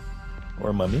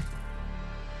 Or mummy.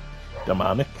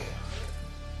 Demonic.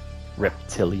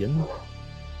 Reptilian.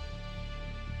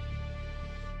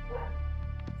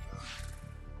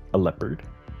 A leopard.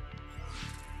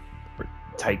 Or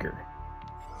tiger.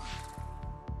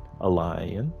 A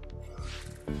lion.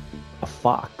 A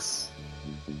fox.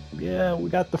 Yeah,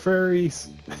 we got the furries.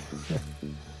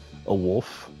 A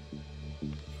wolf.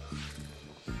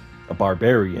 A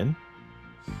barbarian.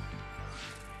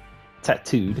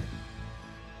 Tattooed.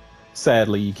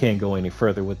 Sadly, you can't go any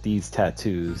further with these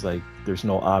tattoos. Like, there's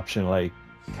no option, like,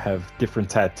 have different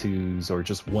tattoos or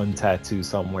just one tattoo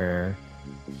somewhere.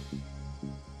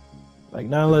 Like,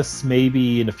 not unless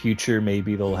maybe in the future,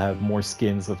 maybe they'll have more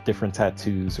skins of different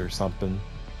tattoos or something.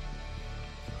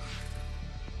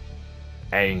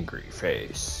 Angry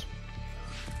face.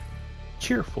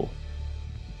 Cheerful.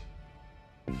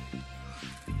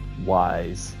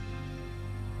 Wise.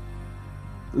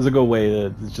 There's a good way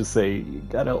to just say you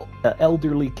got an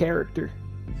elderly character.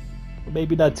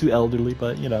 Maybe not too elderly,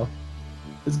 but you know,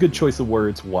 it's a good choice of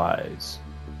words. Wise.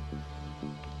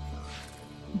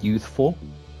 Youthful.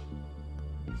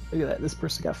 Look at that. This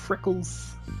person got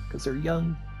freckles because they're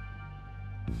young.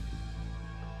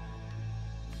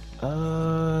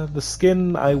 The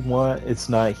skin I want, it's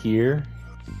not here.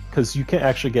 Because you can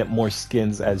actually get more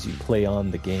skins as you play on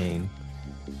the game.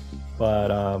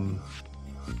 But,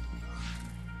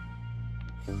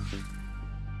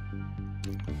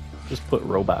 just put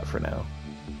robot for now.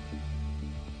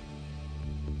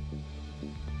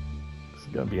 It's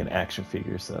gonna be an action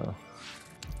figure, so...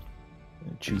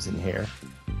 choosing hair.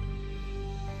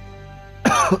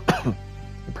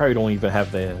 I probably don't even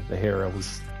have the hair I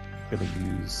was gonna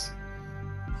use.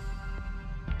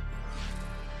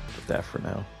 Put that for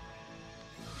now.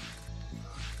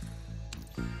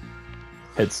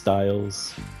 Head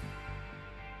styles.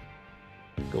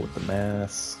 Go with the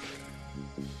mask.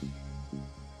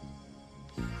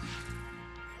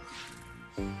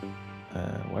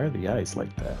 Why are the eyes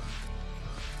like that?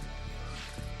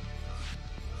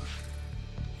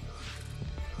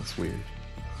 That's weird.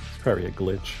 It's probably a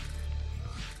glitch.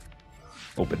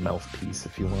 Open mouth piece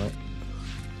if you want.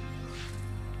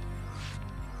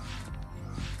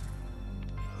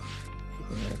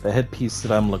 Yeah, the headpiece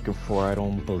that I'm looking for, I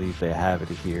don't believe they have it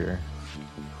here.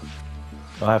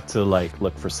 I'll have to like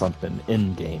look for something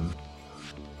in-game.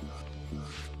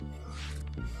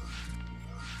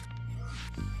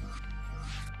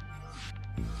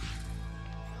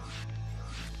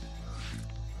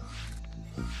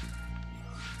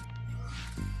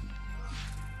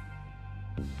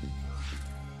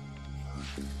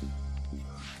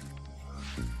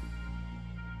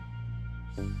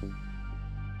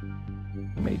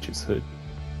 Mage's hood.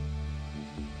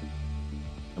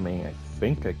 I mean, I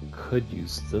think I could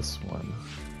use this one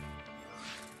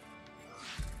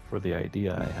for the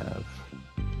idea I have.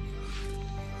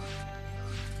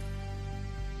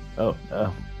 Oh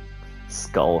no.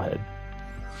 Skull head.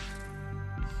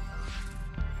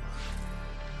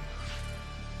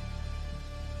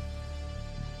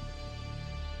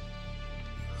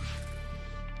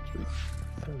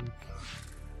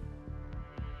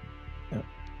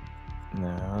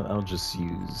 No, I'll just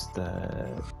use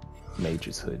the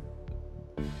Mage's hood.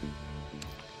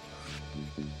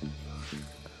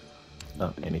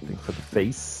 Oh, anything for the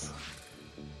face.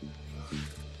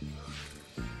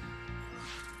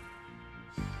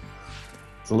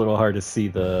 It's a little hard to see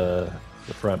the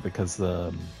front because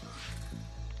the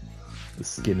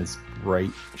skin is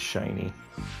bright, shiny.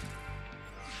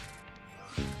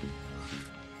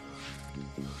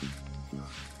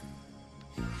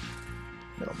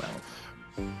 Middle mouth.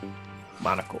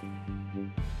 Monocle.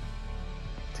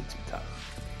 TT top.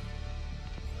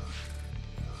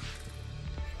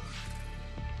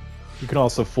 You can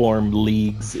also form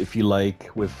leagues if you like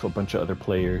with a bunch of other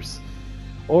players.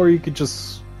 Or you could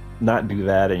just not do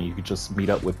that and you could just meet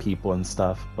up with people and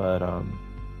stuff. But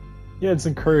yeah, it's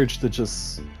encouraged to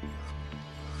just,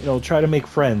 you know, try to make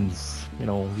friends, you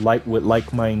know, with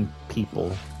like-minded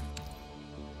people.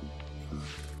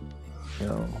 You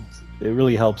know, it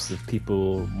really helps if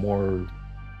people more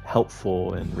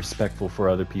helpful and respectful for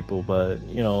other people. But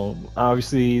you know,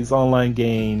 obviously it's an online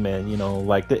game, and you know,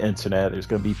 like the internet, there's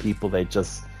gonna be people that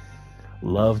just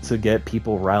love to get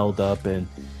people riled up and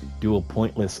do a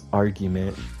pointless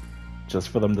argument just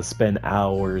for them to spend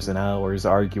hours and hours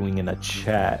arguing in a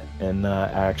chat and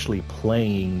not actually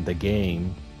playing the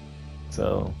game.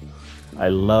 So I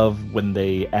love when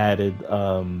they added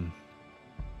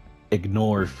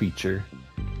ignore feature.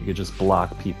 You could just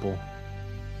block people,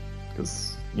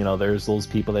 because you know there's those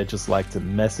people that just like to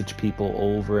message people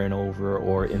over and over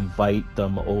or invite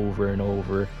them over and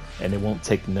over, and they won't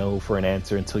take no for an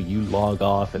answer until you log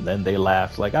off, and then they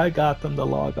laugh like, I got them to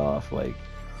log off. Like,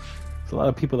 there's a lot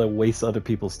of people that waste other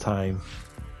people's time.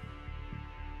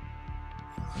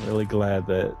 I'm really glad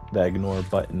that the ignore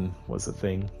button was a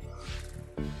thing.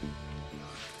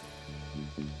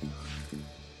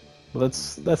 Well,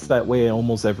 that's that way in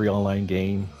almost every online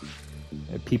game.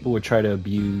 People would try to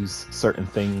abuse certain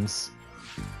things,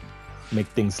 make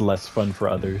things less fun for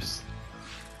others.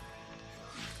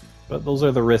 But those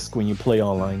are the risks when you play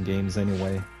online games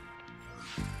anyway.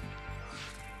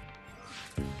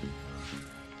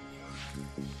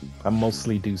 I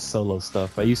mostly do solo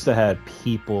stuff. I used to have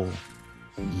people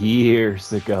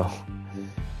years ago.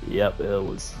 Yep, it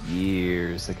was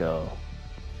years ago.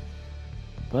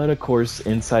 But of course,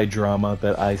 inside drama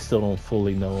that I still don't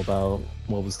fully know about.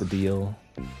 What was the deal?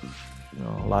 You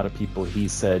know, a lot of people, he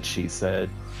said, she said.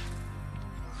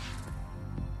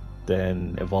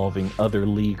 Then involving other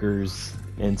leaguers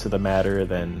into the matter.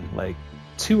 Then like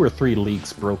 2 or 3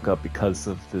 leagues broke up because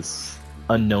of this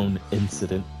unknown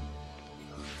incident.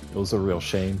 It was a real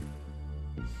shame.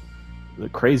 The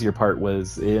crazier part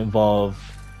was it involved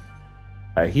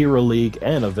a hero league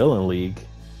and a villain league.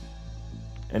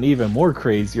 And even more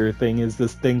crazier thing is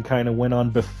this thing kind of went on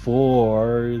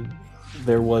before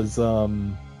there was a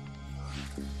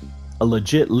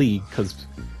legit league, because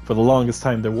for the longest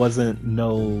time there wasn't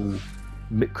no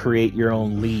create your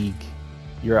own league.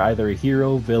 You're either a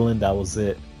hero, villain, that was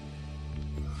it.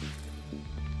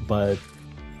 But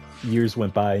years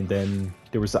went by and then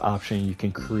there was the option you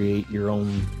can create your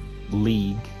own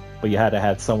league, but you had to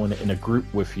have someone in a group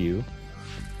with you.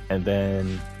 And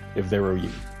then if there were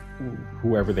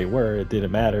whoever they were, it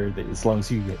didn't matter. As long as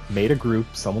you made a group,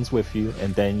 someone's with you,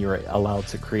 and then you're allowed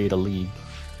to create a league.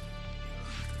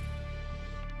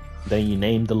 Then you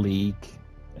name the league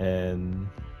and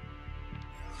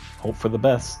hope for the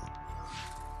best.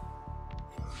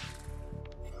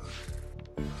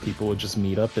 People would just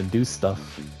meet up and do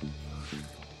stuff.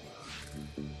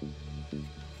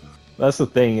 That's the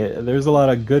thing. There's a lot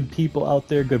of good people out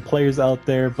there, good players out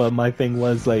there, but my thing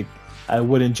was like, I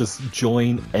wouldn't just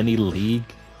join any league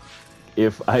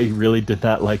if I really did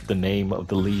not like the name of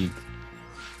the league.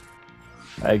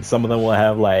 Like some of them will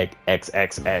have like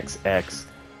XXXX,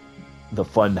 the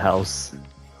Fun House.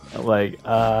 I'm like,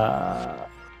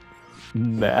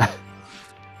 nah.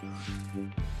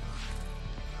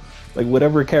 Like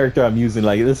whatever character I'm using,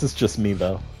 like this is just me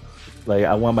though. Like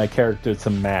I want my character to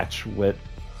match what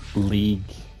league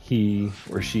he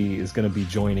or she is going to be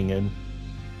joining in.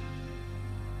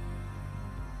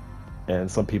 And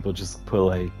some people just put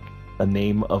like a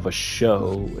name of a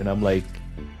show, and I'm like,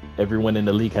 everyone in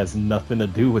the league has nothing to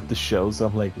do with the show, so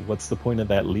I'm like, what's the point of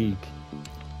that league?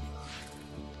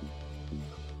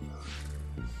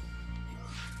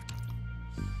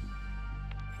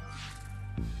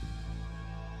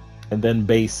 And then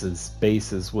bases.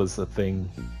 Bases was a thing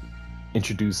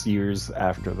introduced years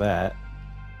after that.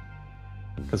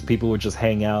 Because people would just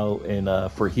hang out in,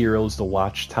 for heroes, the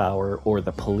Watchtower or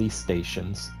the police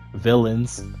stations.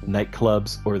 Villains,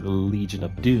 nightclubs, or the Legion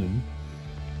of Doom.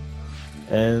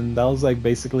 And that was like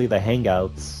basically the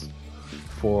hangouts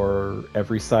for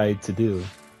every side to do.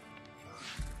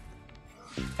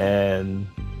 And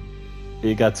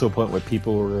it got to a point where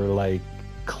people were like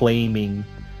claiming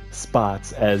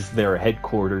spots as their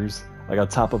headquarters, like on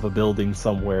top of a building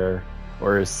somewhere,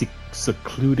 or a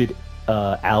secluded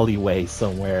alleyway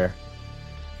somewhere.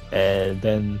 And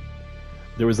then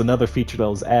there was another feature that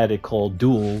was added called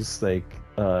duels, like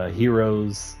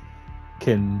heroes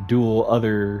can duel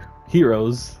other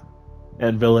heroes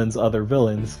and villains other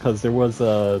villains, because there is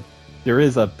a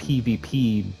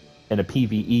PvP and a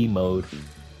PvE mode.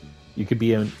 You could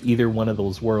be in either one of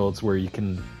those worlds where you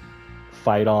can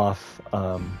fight off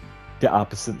the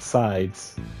opposite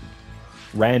sides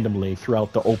randomly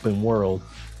throughout the open world.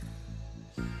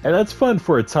 And that's fun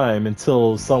for a time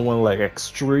until someone like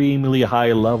extremely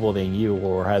high level than you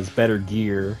or has better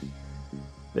gear,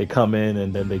 they come in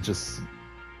and then they just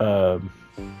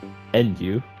end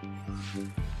you.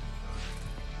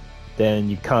 Then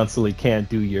you constantly can't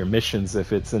do your missions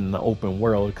if it's in the open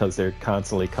world because they're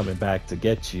constantly coming back to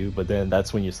get you. But then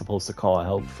that's when you're supposed to call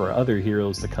help for other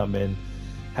heroes to come in,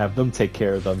 have them take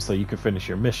care of them so you can finish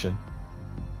your mission.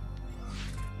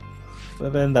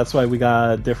 But then that's why we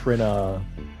got different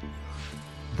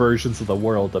versions of the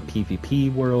world, the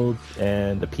PvP world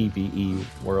and the PvE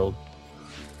world.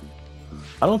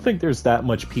 I don't think there's that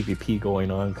much PvP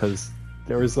going on because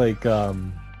there was like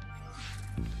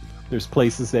there's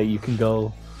places that you can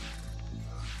go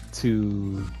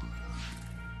to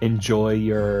enjoy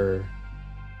your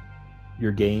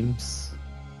games,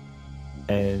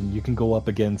 and you can go up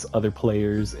against other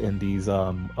players in these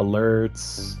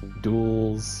alerts,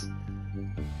 duels,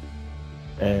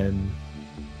 and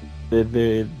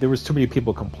there was too many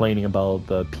people complaining about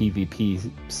the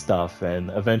PvP stuff, and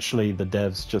eventually the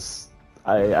devs just,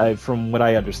 I from what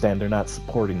I understand, they're not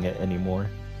supporting it anymore.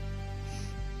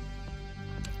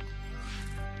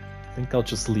 I think I'll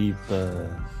just leave the...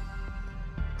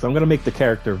 So I'm gonna make the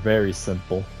character very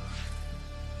simple,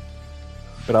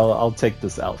 but I'll take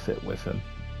this outfit with him.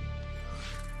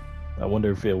 I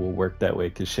wonder if it will work that way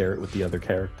to share it with the other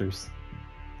characters.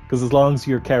 Because as long as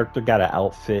your character got an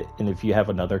outfit, and if you have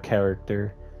another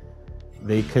character,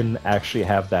 they can actually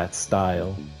have that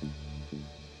style,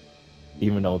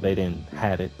 even though they didn't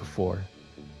had it before.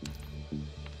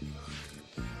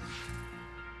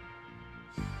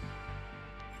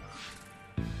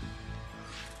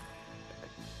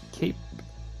 Cape.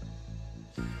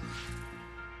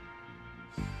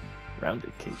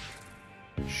 Rounded cape.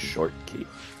 Short cape.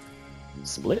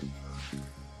 Split.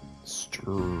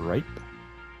 Stripe.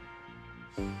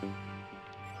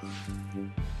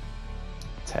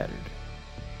 Tattered.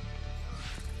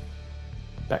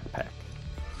 Backpack.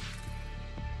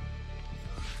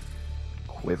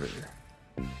 Quiver.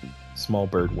 Small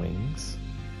bird wings.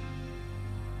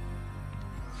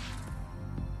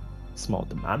 Small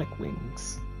demonic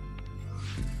wings.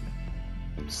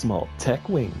 Small tech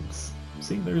wings.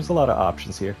 See, there's a lot of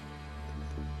options here.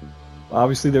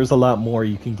 Obviously, there's a lot more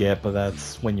you can get, but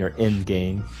that's when you're in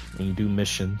game and you do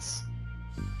missions.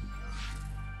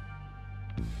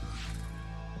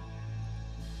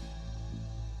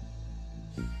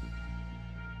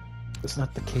 It's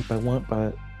not the cape I want,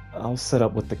 but I'll set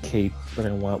up with the cape that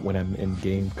I want when I'm in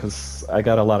game, because I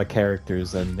got a lot of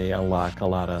characters and they unlock a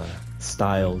lot of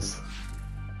styles.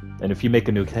 And if you make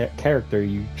a new character,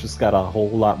 you just got a whole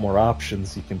lot more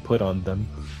options you can put on them.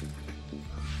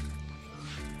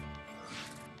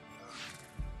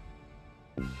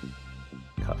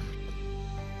 Cuffed.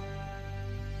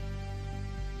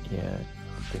 Yeah, I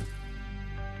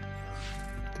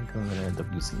think I'm gonna end up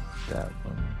using that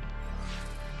one.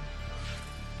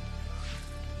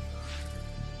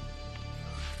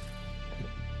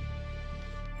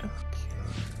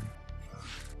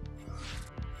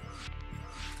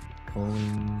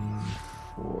 Going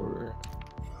for...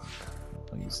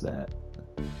 I'll use that.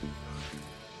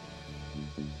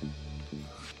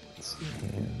 Let's see,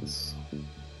 hands,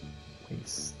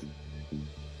 waist.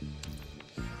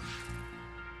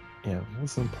 Yeah, I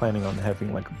wasn't planning on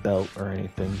having like a belt or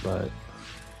anything, but...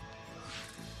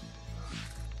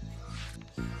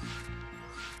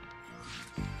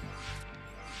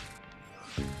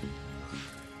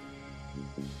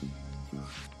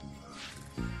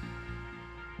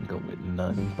 go with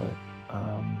none, but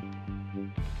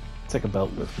take a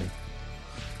belt with me.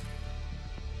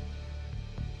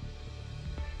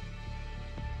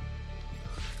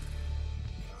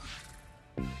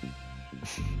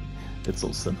 It's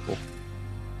so simple.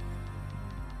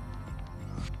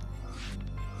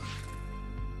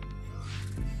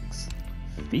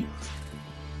 Feet.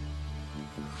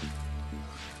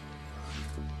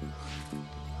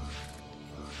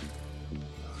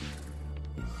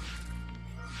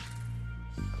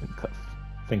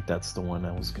 I think that's the one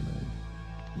I was gonna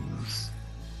use.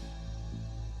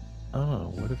 I don't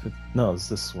know, what if it... No, it's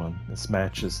this one. This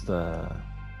matches the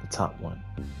top one.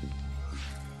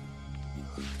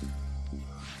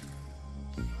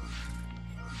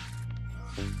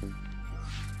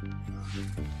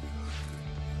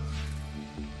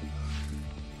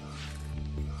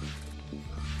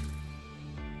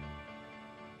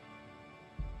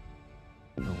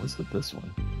 Oh, what's with this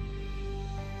one?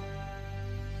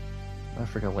 I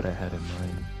forgot what I had in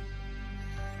mind.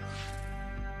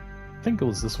 I think it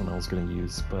was this one I was going to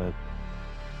use, but...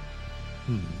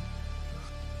 Okay.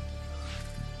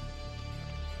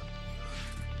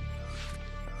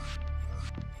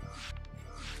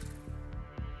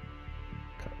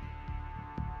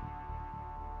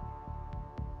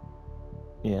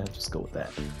 Yeah, just go with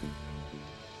that.